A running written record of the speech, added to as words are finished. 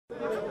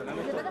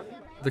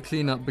The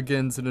cleanup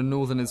begins in a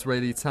northern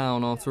Israeli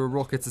town after a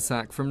rocket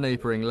attack from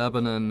neighboring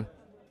Lebanon.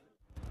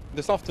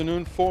 This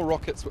afternoon, 4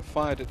 rockets were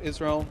fired at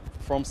Israel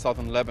from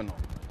southern Lebanon.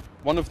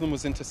 One of them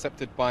was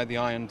intercepted by the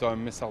Iron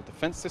Dome missile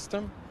defense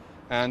system,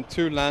 and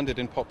 2 landed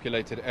in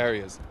populated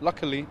areas,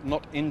 luckily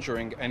not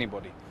injuring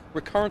anybody.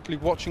 We're currently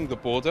watching the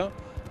border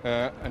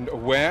and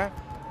aware,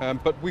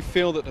 but we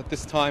feel that at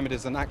this time it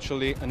is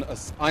actually an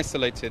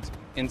isolated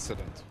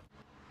incident.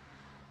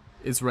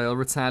 Israel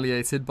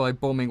retaliated by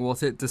bombing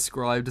what it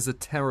described as a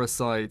terror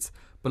site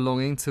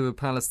belonging to a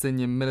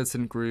Palestinian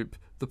militant group,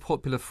 the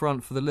Popular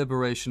Front for the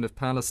Liberation of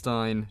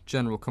Palestine,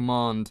 General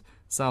Command,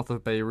 south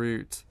of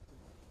Beirut.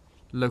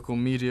 Local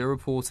media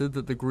reported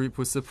that the group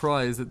was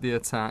surprised at the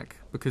attack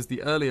because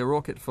the earlier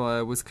rocket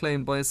fire was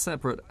claimed by a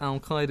separate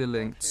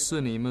al-Qaeda-linked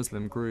Sunni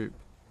Muslim group.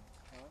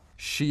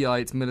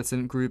 Shiite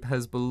militant group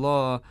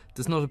Hezbollah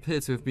does not appear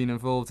to have been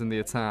involved in the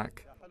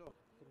attack.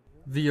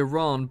 The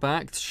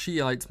Iran-backed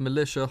Shiite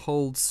militia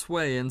holds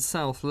sway in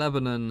South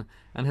Lebanon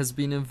and has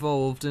been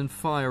involved in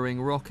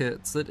firing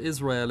rockets at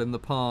Israel in the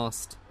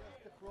past.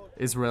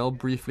 Israel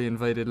briefly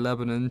invaded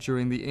Lebanon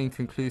during the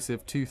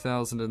inconclusive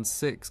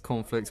 2006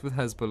 conflict with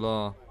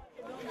Hezbollah.